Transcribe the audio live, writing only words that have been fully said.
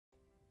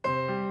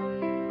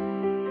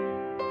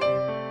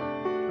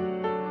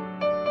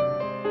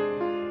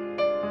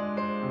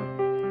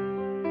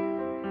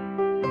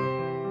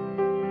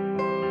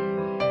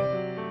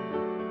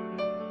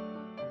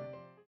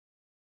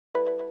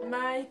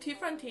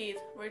front teeth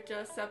were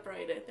just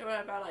separated. They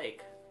were about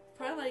like,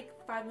 probably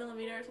like 5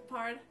 millimeters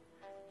apart.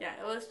 Yeah,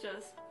 it was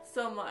just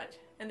so much.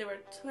 And they were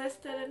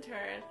twisted and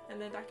turned. And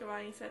then Dr.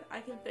 Wang said,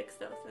 I can fix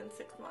those in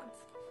 6 months.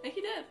 And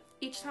he did.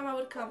 Each time I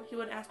would come, he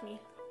would ask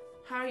me,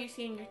 how are you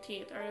seeing your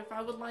teeth? Or if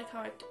I would like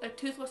how a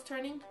tooth was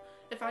turning,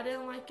 if I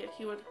didn't like it,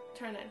 he would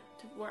turn it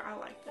to where I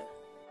liked it.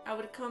 I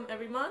would come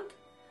every month.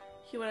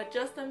 He would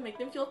adjust them, make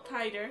them feel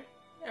tighter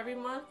every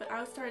month, but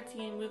I would start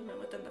seeing movement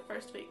within the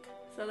first week.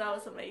 So that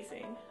was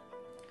amazing.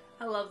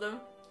 I love them.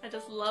 I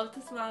just love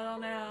to smile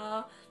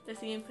now. They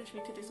see him push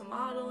me to do some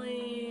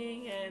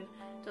modeling and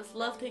just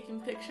love taking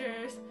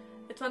pictures.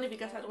 It's funny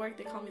because at work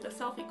they call me the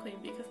selfie queen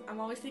because I'm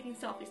always taking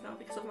selfies now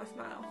because of my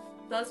smile.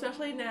 So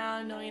especially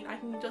now, knowing I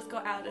can just go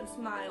out and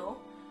smile,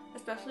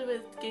 especially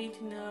with getting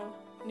to know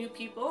new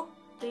people,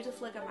 they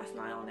just look at my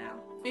smile now.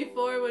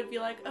 Before it would be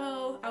like,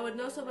 oh, I would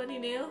know somebody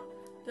new.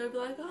 They would be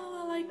like,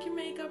 oh, I like your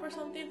makeup or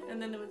something, and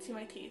then they would see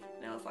my teeth.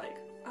 And I was like,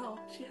 oh,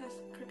 she has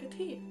crooked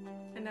teeth.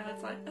 And now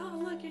it's like,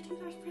 oh, look, your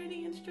teeth are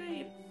pretty and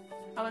straight.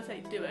 I would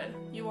say do it.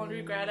 You won't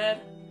regret it.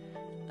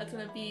 It's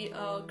going to be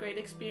a great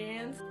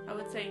experience. I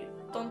would say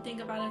don't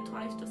think about it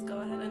twice, just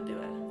go ahead and do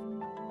it.